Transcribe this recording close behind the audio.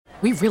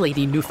We really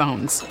need new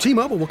phones.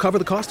 T-Mobile will cover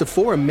the cost of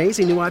 4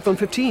 amazing new iPhone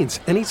 15s,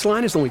 and each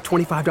line is only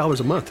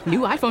 $25 a month. New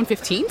iPhone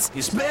 15s?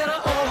 It's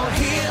better over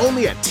here.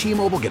 Only at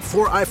T-Mobile, get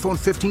 4 iPhone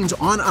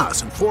 15s on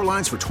us and 4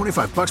 lines for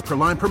 $25 per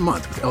line per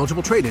month with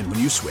eligible trade-in when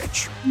you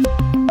switch.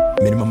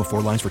 Minimum of 4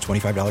 lines for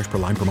 $25 per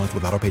line per month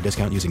with autopay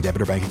discount using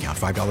debit or bank account.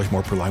 $5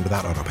 more per line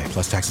without autopay,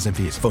 plus taxes and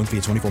fees. Phone fee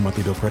at 24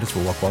 monthly bill credits for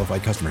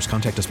well-qualified customers.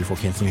 Contact us before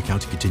canceling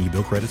account to continue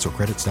bill credits or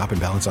credit stop and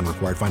balance on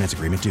required finance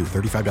agreement due.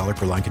 $35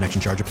 per line connection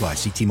charge applies.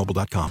 See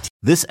T-Mobile.com.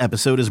 This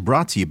episode is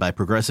brought to you by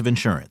Progressive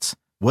Insurance.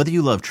 Whether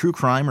you love true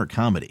crime or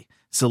comedy,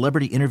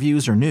 celebrity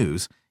interviews or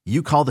news,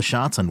 you call the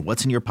shots on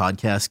what's in your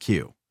podcast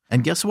queue.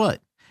 And guess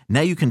what? Now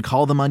you can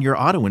call them on your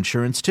auto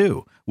insurance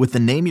too with the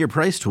Name Your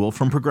Price tool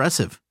from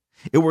Progressive.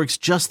 It works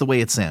just the way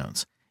it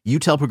sounds. You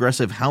tell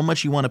Progressive how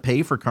much you want to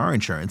pay for car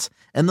insurance,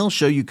 and they'll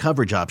show you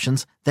coverage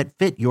options that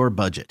fit your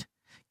budget.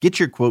 Get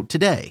your quote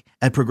today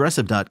at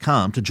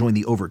Progressive.com to join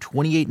the over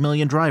 28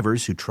 million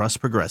drivers who trust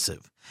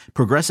Progressive.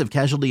 Progressive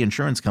Casualty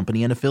Insurance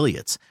Company and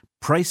Affiliates.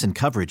 Price and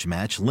coverage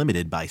match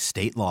limited by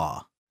state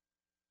law.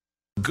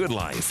 Good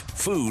Life,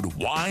 food,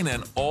 wine,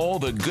 and all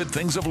the good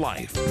things of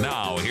life.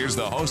 Now, here's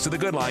the host of The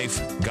Good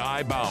Life,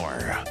 Guy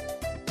Bauer.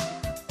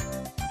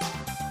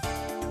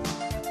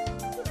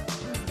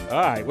 All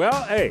right,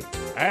 well, hey,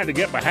 I had to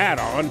get my hat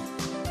on.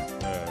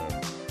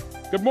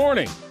 Good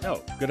morning.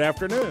 No, good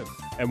afternoon.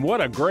 And what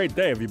a great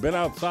day. Have you been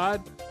outside?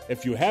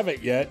 If you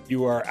haven't yet,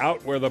 you are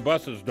out where the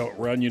buses don't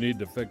run. You need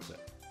to fix it.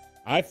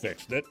 I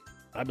fixed it.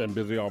 I've been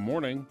busy all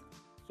morning.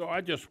 So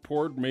I just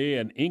poured me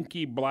an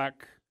inky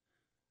black,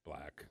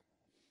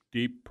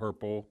 deep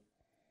purple,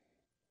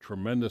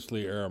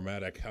 tremendously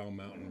aromatic Hell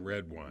Mountain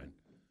red wine.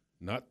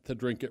 Not to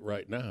drink it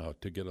right now,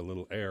 to get a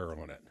little air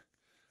on it.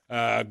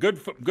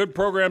 Good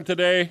program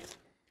today.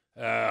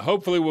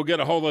 Hopefully we'll get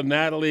a hold of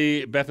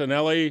Natalie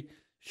Bettinelli.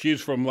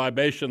 She's from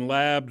Libation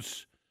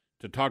Labs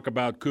to talk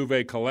about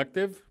Cuvée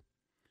Collective,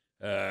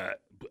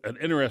 an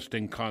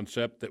interesting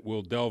concept that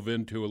we'll delve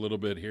into a little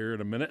bit here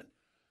in a minute,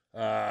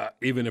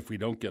 even if we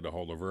don't get a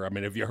hold of her. I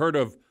mean, have you heard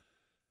of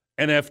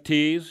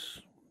NFTs,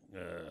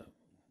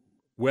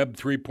 Web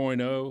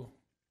 3.0?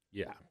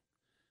 Yeah.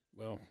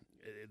 Well,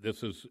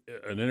 this is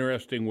an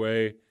interesting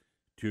way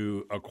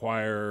to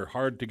acquire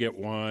hard-to-get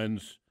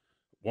wines,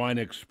 wine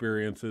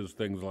experiences,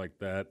 things like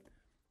that.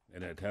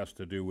 And it has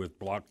to do with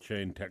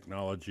blockchain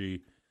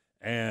technology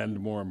and,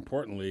 more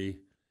importantly,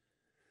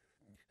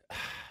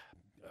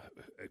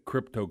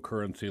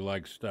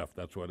 cryptocurrency-like stuff.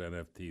 That's what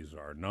NFTs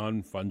are,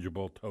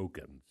 non-fungible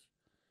tokens.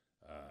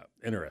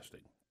 Interesting.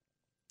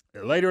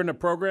 Later in the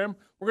program,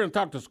 we're going to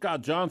talk to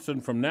Scott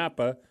Johnson from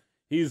Napa.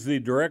 He's the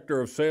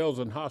Director of Sales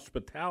and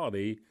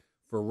Hospitality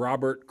for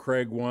Robert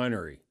Craig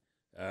Winery.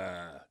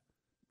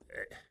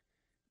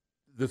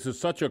 This is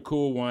such a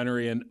cool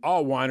winery, and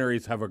all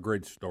wineries have a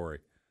great story.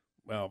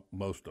 Well,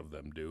 most of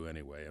them do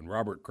anyway, and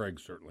Robert Craig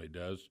certainly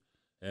does.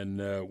 And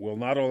we'll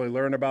not only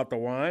learn about the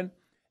wine,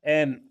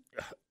 and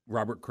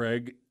Robert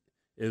Craig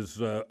is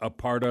a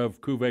part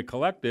of Cuvée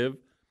Collective,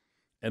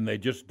 and they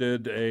just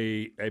did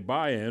a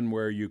buy-in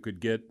where you could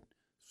get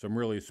some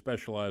really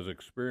specialized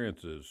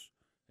experiences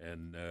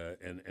and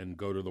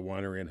go to the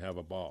winery and have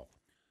a ball.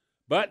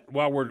 But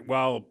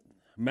while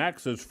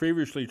Max is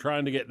feverishly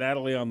trying to get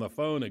Natalie on the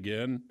phone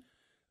again,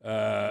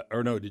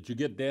 or no, did you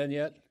get Dan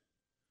yet?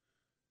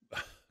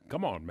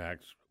 Come on,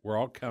 Max. We're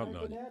all counting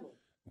on you.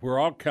 We're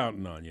all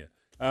counting on you.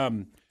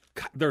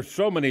 There's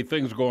so many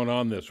things going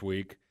on this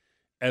week,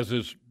 as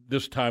is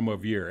this time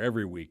of year.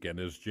 Every weekend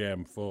is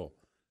jam full.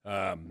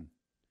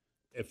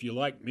 If you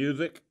like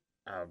music,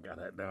 oh, God,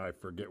 now I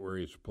forget where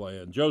he's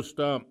playing. Joe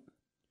Stump.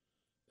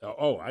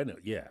 Oh, I know.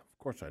 Yeah, of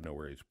course I know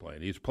where he's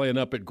playing. He's playing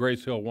up at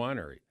Grace Hill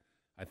Winery.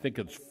 I think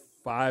it's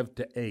 5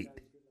 to 8.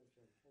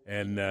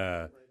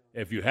 And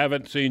if you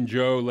haven't seen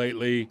Joe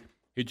lately,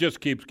 he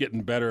just keeps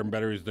getting better and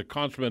better. He's the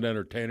consummate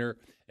entertainer.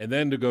 And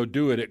then to go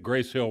do it at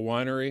Grace Hill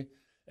Winery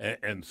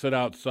and sit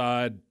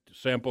outside,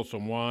 sample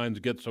some wines,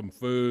 get some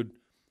food,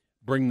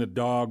 bring the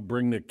dog,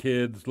 bring the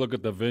kids, look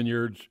at the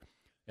vineyards.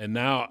 And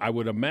now I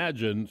would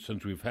imagine,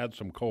 since we've had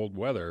some cold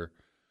weather,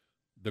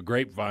 the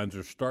grapevines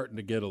are starting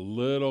to get a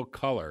little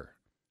color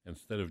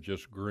instead of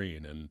just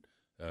green. And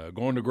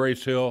going to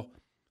Grace Hill,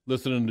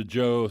 listening to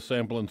Joe,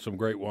 sampling some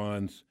great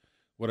wines,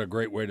 what a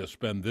great way to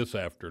spend this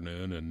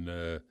afternoon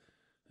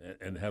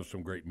and have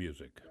some great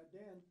music.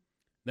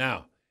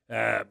 Now,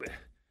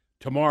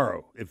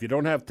 tomorrow, if you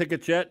don't have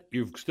tickets yet,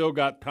 you've still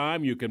got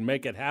time. You can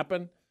make it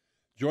happen.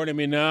 Joining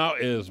me now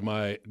is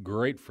my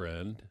great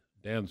friend,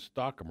 Dan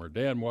Stockemer.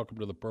 Dan, welcome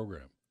to the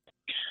program.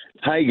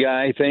 Hi,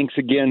 Guy. Thanks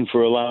again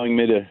for allowing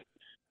me to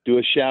do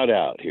a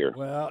shout-out here.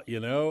 Well,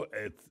 you know,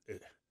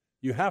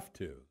 you have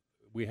to.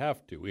 We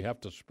have to. We have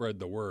to spread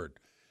the word.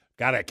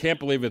 God, I can't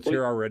believe it's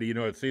here already. You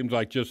know, it seems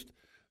like just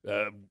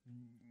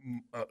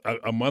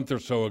a month or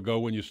so ago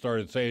when you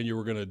started saying you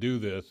were going to do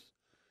this,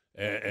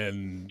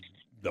 and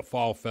the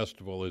Fall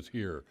Festival is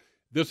here.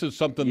 This is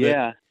something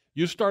that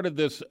you started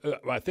this,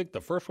 I think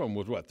the first one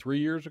was, 3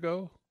 years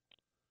ago?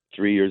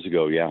 3 years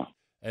ago, yeah.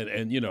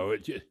 And you know,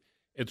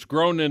 it's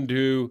grown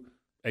into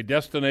a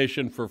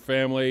destination for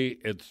family.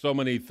 It's so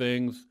many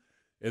things.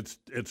 It's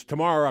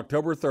tomorrow,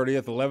 October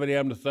 30th, 11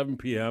 a.m. to 7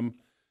 p.m.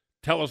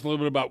 Tell us a little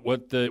bit about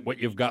what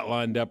you've got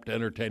lined up to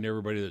entertain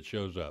everybody that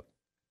shows up.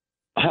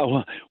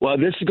 Well,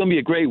 this is going to be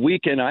a great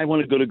weekend. I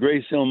want to go to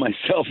Grace Hill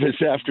myself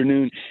this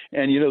afternoon.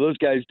 And, those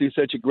guys do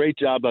such a great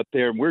job up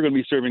there. We're going to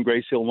be serving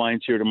Grace Hill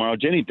wines here tomorrow.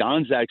 Jenny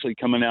Don's actually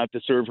coming out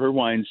to serve her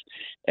wines,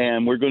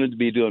 and we're going to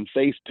be doing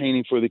face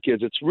painting for the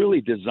kids. It's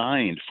really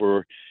designed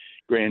for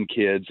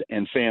grandkids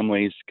and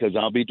families because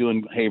I'll be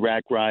doing hay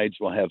rack rides.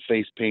 We'll have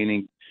face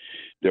painting.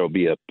 There will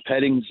be a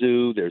petting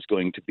zoo. There's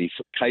going to be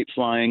kite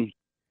flying.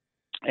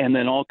 And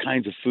then all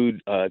kinds of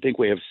food. I think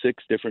we have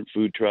 6 different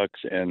food trucks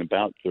and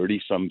about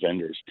 30-some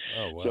vendors.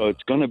 Oh, wow. So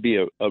it's going to be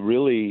a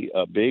really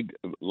big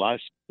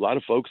lot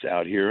of folks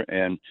out here,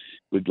 and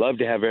we'd love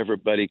to have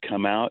everybody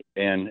come out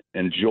and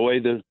enjoy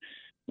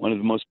one of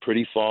the most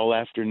pretty fall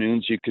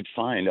afternoons you could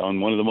find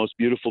on one of the most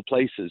beautiful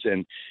places.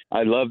 And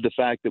I love the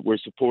fact that we're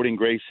supporting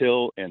Grace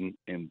Hill and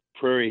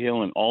Prarie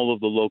Hill and all of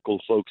the local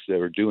folks that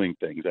are doing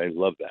things. I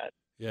love that.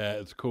 Yeah,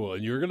 it's cool.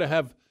 And you're gonna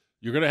have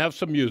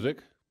some music.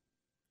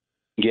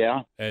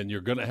 Yeah. And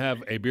you're going to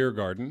have a beer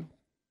garden.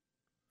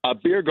 A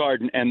beer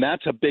garden, and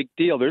that's a big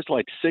deal. There's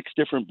like 6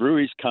 different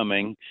breweries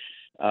coming.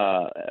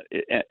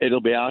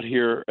 It'll be out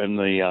here in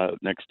the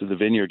next to the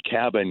Vineyard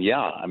Cabin.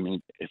 Yeah, I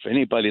mean, if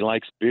anybody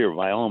likes beer,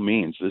 by all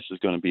means, this is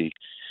going to be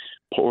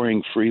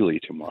pouring freely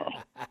tomorrow.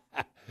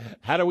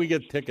 How do we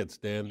get tickets,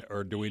 Dan?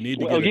 Or do we need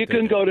to get Well, you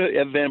can go to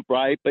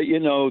Eventbrite, but,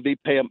 they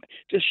pay them.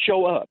 Just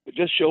show up.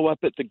 Just show up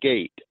at the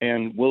gate,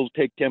 and we'll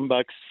take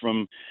 $10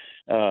 from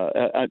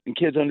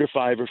kids under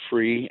 5 are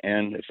free,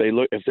 and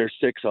if they're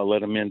 6, I'll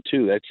let them in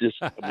too. That's just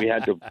we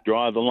had to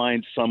draw the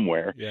line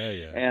somewhere.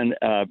 Yeah. And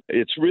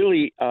it's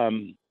really,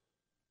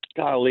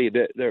 golly,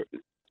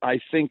 I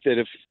think that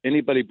if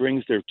anybody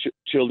brings their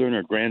children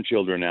or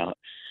grandchildren out,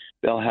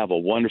 they'll have a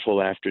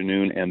wonderful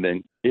afternoon. And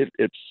then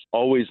it's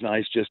always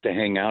nice just to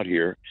hang out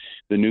here.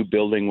 The new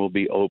building will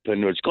be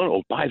open.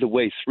 Oh, by the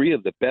way, 3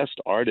 of the best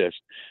artists.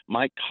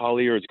 Mike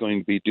Collier is going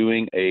to be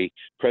doing a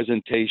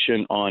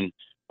presentation on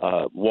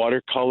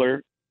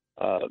watercolor.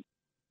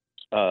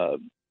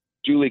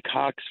 Julie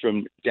Cox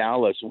from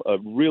Dallas, a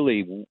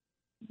really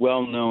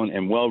well-known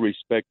and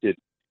well-respected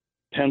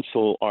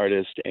pencil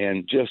artist,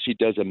 and she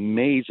does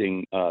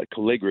amazing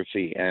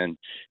calligraphy, and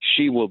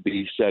she will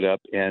be set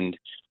up. And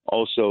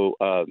also,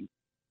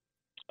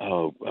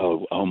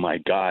 oh my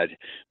God,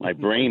 my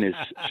brain is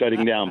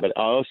shutting down. But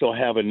I also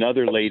have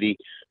another lady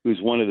who's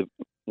one of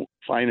the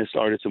finest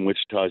artists in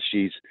Wichita.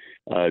 She's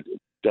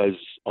does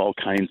all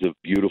kinds of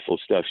beautiful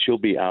stuff. She'll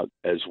be out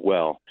as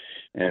well.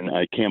 And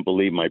I can't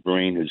believe my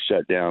brain has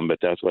shut down, but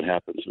that's what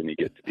happens when you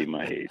get to be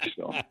my age.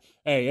 So,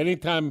 hey,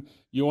 anytime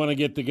you want to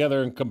get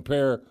together and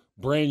compare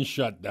brain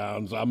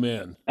shutdowns, I'm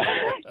in.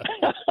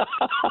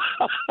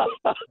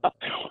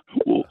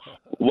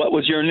 What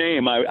was your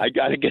name? I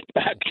got to get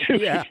back to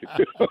yeah.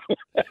 you.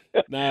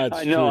 No, it's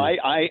I know.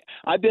 true.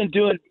 I've been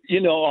doing,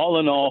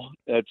 all in all,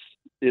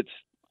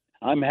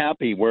 I'm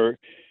happy.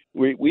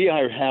 We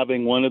are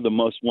having one of the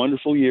most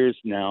wonderful years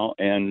now,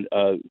 and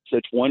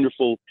such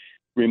wonderful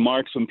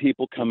remarks when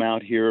people come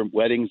out here.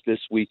 Weddings this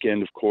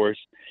weekend, of course,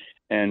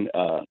 and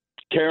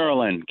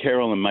Carolyn,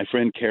 my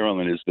friend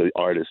Carolyn is the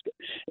artist,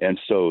 and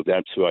so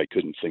that's who I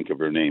couldn't think of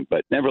her name.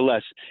 But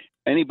nevertheless,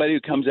 anybody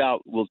who comes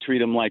out, we'll treat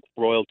them like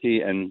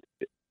royalty and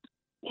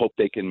hope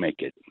they can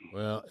make it.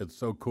 Well, it's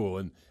so cool.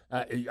 And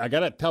I got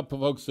to tell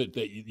folks that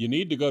you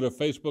need to go to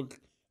Facebook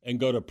and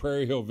go to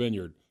Prarie Hill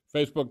Vineyard.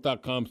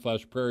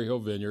 Facebook.com/Prarie Hill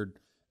Vineyard.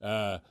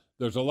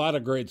 There's a lot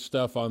of great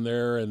stuff on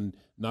there, and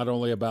not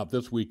only about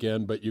this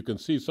weekend, but you can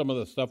see some of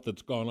the stuff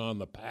that's gone on in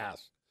the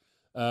past.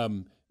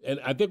 And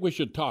I think we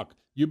should talk.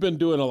 You've been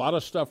doing a lot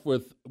of stuff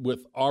with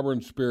Auburn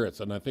Spirits,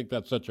 and I think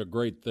that's such a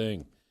great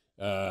thing.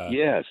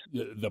 Yes.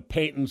 The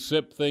paint and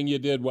sip thing you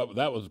did,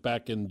 that was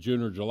back in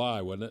June or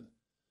July, wasn't it?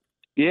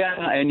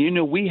 Yeah,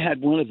 and we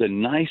had one of the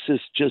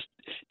nicest just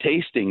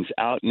tastings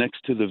out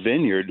next to the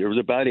vineyard. There was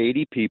about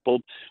 80 people.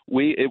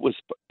 It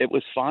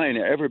was fine.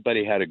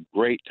 Everybody had a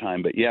great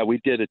time. But yeah, we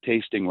did a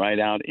tasting right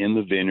out in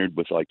the vineyard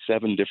with like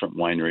 7 different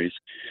wineries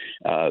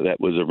that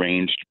was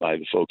arranged by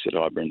the folks at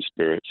Auburn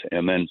Spirits.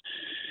 And then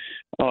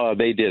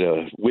they did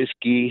a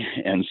whiskey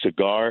and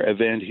cigar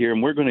event here,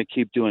 and we're going to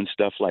keep doing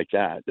stuff like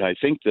that. I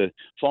think the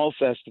fall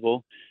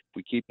festival, if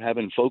we keep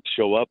having folks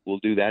show up, we'll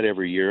do that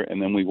every year. And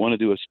then we want to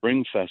do a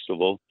spring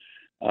festival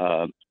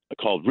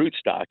called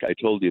Rootstock. I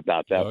told you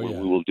about that. Oh, yeah.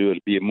 We will do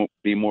it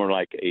be more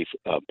like a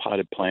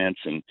potted plants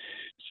and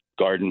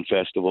garden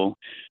festival.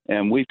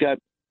 And we've got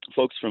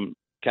folks from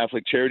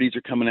Catholic Charities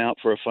are coming out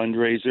for a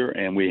fundraiser,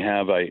 and we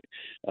have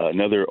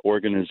another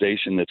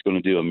organization that's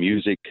going to do a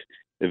music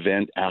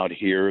event out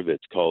here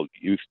that's called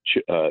Youth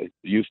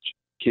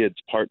Kids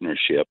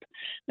Partnership,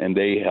 and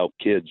they help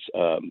kids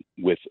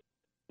with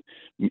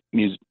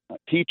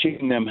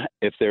teaching them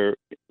if they're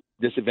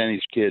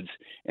disadvantaged kids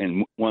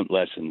and want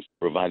lessons,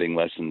 providing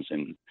lessons,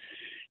 and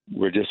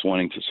we're just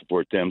wanting to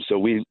support them. So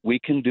we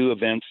can do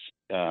events.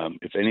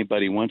 If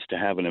anybody wants to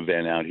have an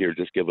event out here,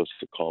 just give us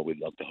a call. We'd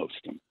love to host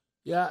them.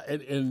 Yeah,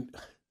 and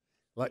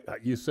like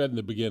you said in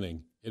the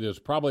beginning, it is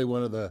probably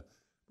one of the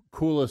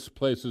coolest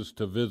places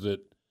to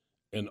visit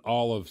in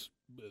all of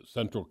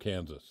central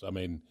Kansas. I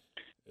mean,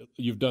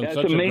 you've done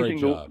such a great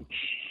job.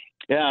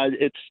 Yeah,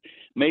 it's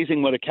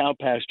amazing what a cow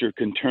pasture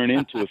can turn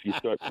into if you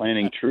start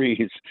planting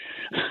trees.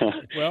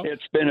 Well,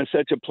 it's been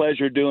such a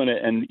pleasure doing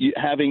it, and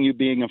having you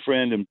being a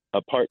friend and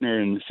a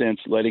partner in the sense,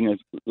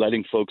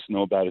 letting folks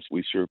know about us,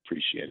 we sure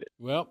appreciate it.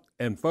 Well,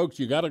 and folks,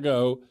 you got to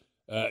go.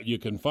 You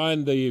can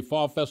find the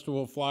Fall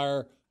Festival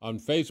flyer on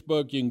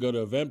Facebook. You can go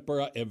to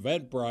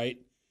Eventbrite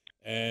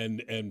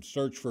and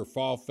search for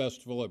Fall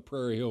Festival at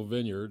Prarie Hill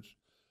Vinyards.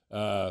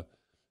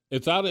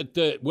 It's out at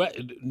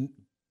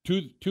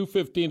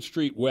 215th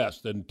Street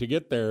West, and to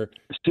get there,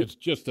 it's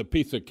just a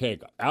piece of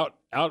cake. Out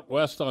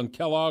west on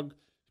Kellogg,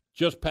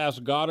 just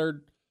past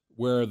Goddard,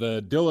 where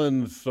the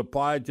Dillon's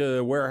supply to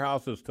the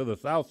warehouses to the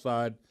south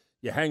side.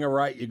 You hang a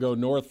right, you go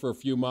north for a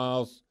few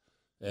miles,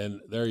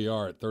 and there you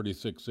are at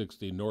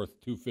 3660 North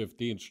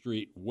 215th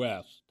Street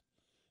West.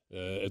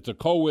 It's a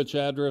Colwich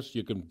address.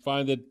 You can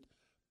find it.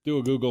 Do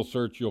a Google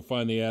search. You'll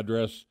find the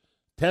address.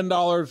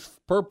 $10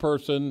 per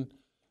person.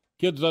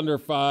 Kids under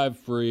 5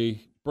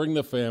 free. Bring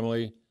the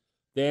family.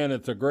 Dan,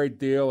 it's a great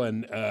deal,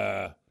 and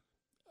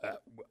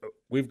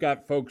we've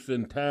got folks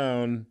in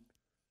town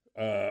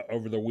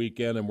over the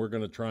weekend, and we're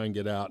going to try and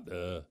get out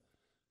as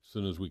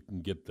soon as we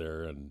can get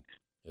there. And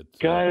it's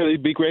God,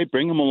 it'd be great.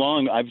 Bring them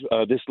along.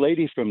 This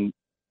lady from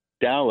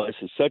Dallas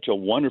is such a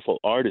wonderful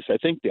artist. I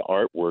think the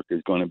artwork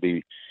is going to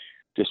be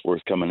just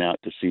worth coming out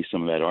to see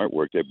some of that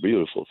artwork. They're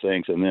beautiful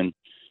things. And then,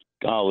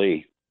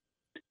 golly,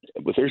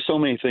 but there's so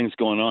many things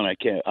going on.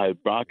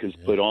 Brock has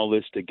put all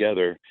this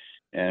together,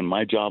 and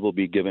my job will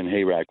be giving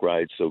hayrack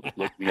rides. So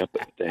look me up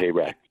at the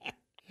hayrack.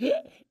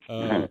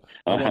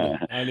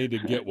 I need to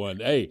get one.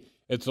 Hey,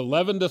 it's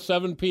 11 to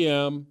 7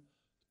 p.m.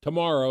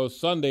 tomorrow,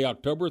 Sunday,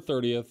 October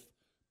 30th,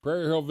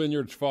 Prarie Hill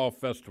Vinyards Fall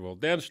Festival.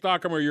 Dan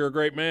Stockemer, you're a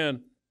great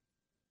man.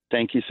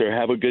 Thank you, sir.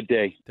 Have a good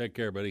day. Take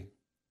care, buddy.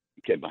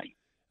 Okay, bye.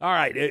 All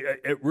right.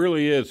 It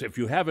really is. If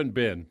you haven't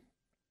been,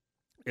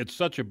 it's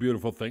such a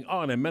beautiful thing.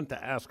 Oh, and I meant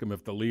to ask him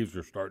if the leaves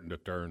are starting to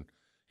turn.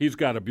 He's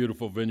got a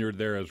beautiful vineyard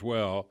there as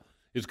well.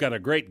 He's got a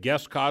great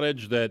guest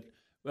cottage that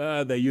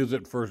they use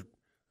it for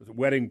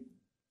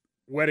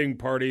wedding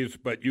parties,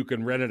 but you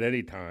can rent it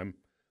anytime.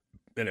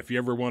 And if you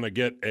ever want to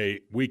get a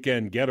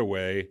weekend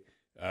getaway,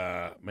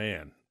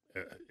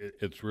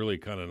 it's really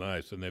kind of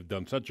nice. And they've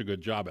done such a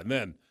good job. And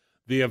then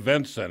the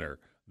event center,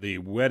 the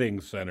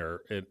wedding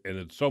center, and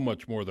it's so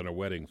much more than a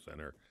wedding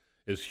center,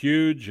 is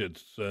huge.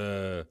 It's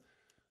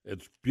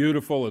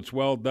beautiful. It's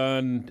well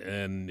done.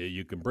 And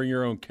you can bring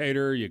your own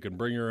caterer. You can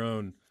bring your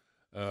own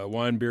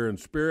wine, beer, and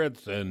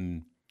spirits.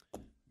 And,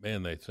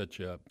 man, they set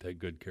you up, take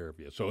good care of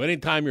you. So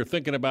anytime you're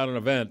thinking about an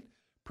event,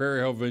 Prarie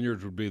Hill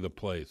Vinyards would be the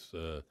place.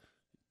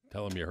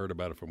 Tell them you heard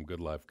about it from Good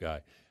Life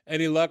Guy.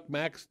 Any luck,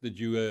 Max? Did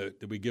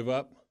we give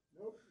up?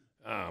 Nope.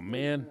 Oh,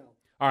 man.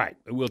 All right.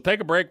 We'll take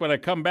a break. When I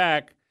come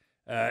back,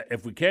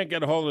 if we can't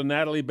get a hold of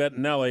Natalie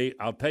Bettinelli,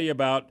 I'll tell you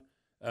about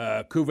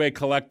Cuvée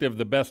Collective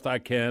the best I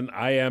can.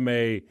 I am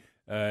a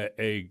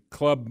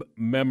club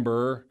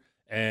member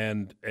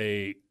and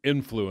a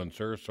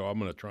influencer, so I'm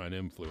going to try and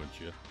influence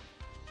you.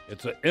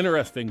 It's an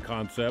interesting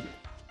concept.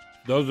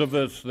 Those of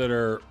us that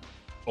are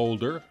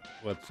older,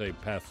 let's say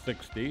past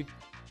 60,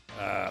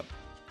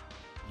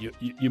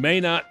 you may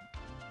not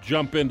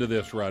jump into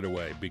this right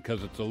away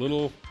because it's a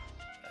little,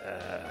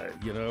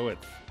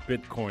 it's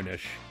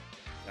Bitcoinish.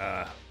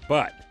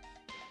 But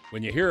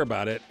when you hear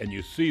about it and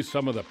you see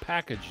some of the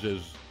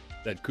packages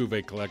that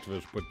Cuvée Collective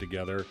has put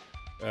together,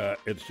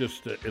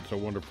 it's a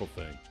wonderful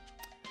thing.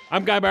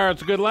 I'm Guy Barrett.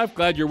 It's a Good Life.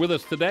 Glad you're with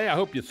us today. I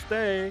hope you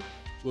stay.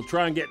 We'll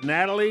try and get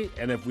Natalie,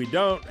 and if we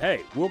don't,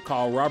 hey, we'll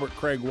call Robert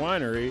Craig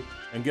Winery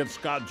and get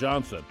Scott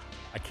Johnson.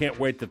 I can't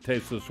wait to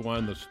taste this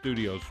wine. The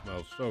studio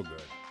smells so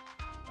good.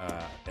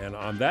 And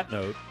on that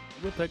note,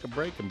 we'll take a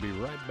break and be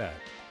right back.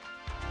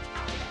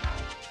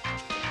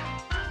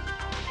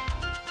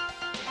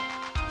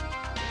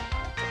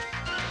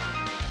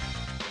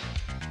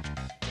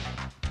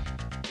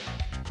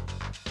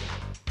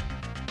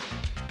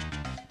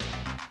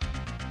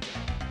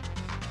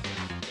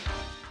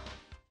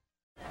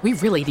 We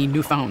really need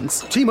new phones.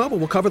 T-Mobile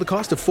will cover the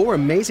cost of 4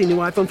 amazing new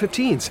iPhone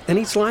 15s, and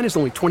each line is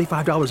only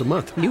 $25 a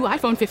month. New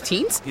iPhone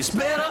 15s? It's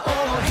better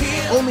over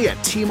here. Only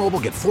at T-Mobile,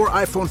 get 4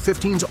 iPhone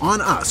 15s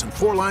on us and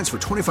 4 lines for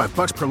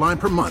 $25 per line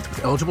per month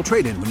with eligible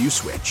trade-in when you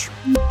switch.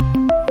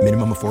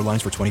 Minimum of 4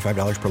 lines for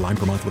 $25 per line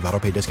per month with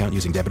autopay discount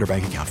using debit or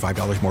bank account.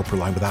 $5 more per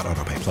line without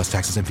autopay, plus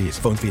taxes and fees.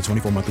 Phone fee at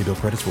 24 monthly bill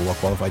credits for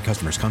well-qualified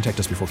customers. Contact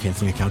us before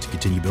canceling account to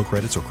continue bill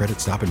credits or credit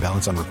stop and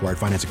balance on required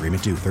finance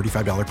agreement due.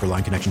 $35 per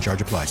line connection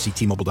charge applies. See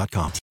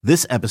T-Mobile.com.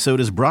 This episode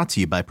is brought to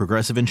you by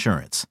Progressive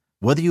Insurance.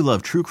 Whether you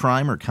love true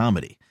crime or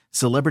comedy,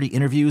 celebrity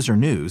interviews or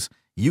news,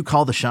 you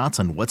call the shots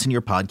on what's in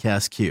your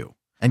podcast queue.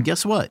 And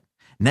guess what?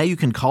 Now you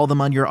can call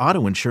them on your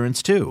auto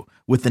insurance too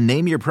with the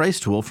Name Your Price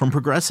tool from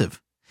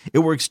Progressive. It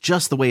works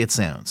just the way it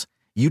sounds.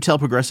 You tell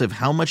Progressive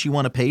how much you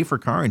want to pay for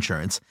car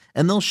insurance,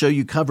 and they'll show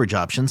you coverage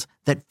options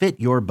that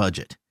fit your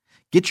budget.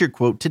 Get your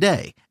quote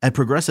today at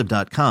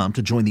Progressive.com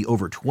to join the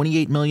over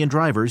 28 million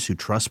drivers who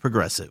trust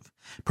Progressive.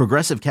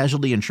 Progressive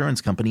Casualty Insurance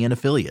Company and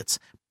Affiliates.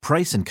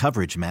 Price and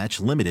coverage match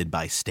limited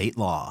by state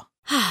law.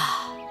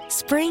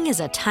 Spring is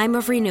a time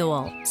of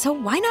renewal, so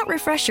why not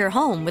refresh your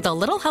home with a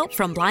little help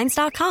from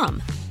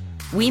Blinds.com?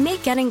 We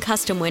make getting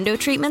custom window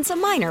treatments a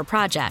minor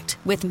project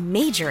with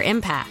major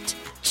impact.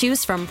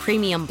 Choose from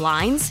premium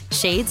blinds,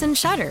 shades, and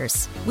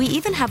shutters. We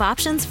even have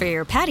options for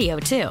your patio,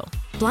 too.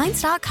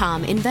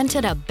 Blinds.com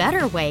invented a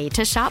better way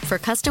to shop for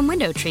custom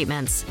window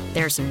treatments.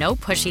 There's no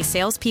pushy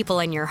salespeople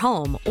in your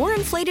home or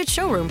inflated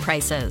showroom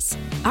prices.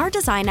 Our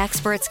design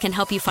experts can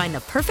help you find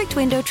the perfect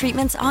window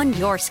treatments on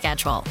your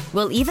schedule.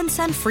 We'll even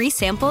send free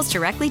samples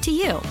directly to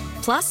you.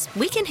 Plus,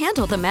 we can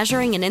handle the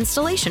measuring and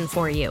installation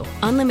for you.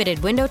 Unlimited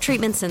window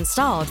treatments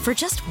installed for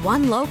just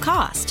one low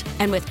cost.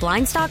 And with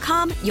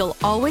Blinds.com, you'll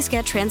always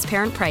get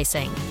transparent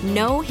pricing.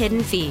 No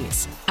hidden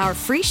fees. Our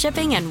free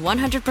shipping and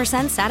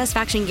 100%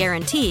 satisfaction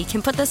guarantee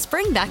can put the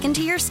spring back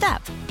into your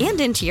step and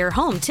into your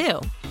home,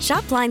 too.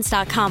 Shop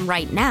Blinds.com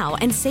right now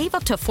and save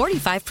up to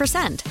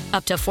 45%.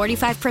 Up to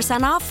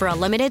 45% off for a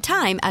limited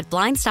time at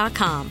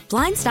Blinds.com.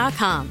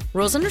 Blinds.com.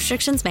 Rules and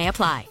restrictions may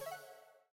apply.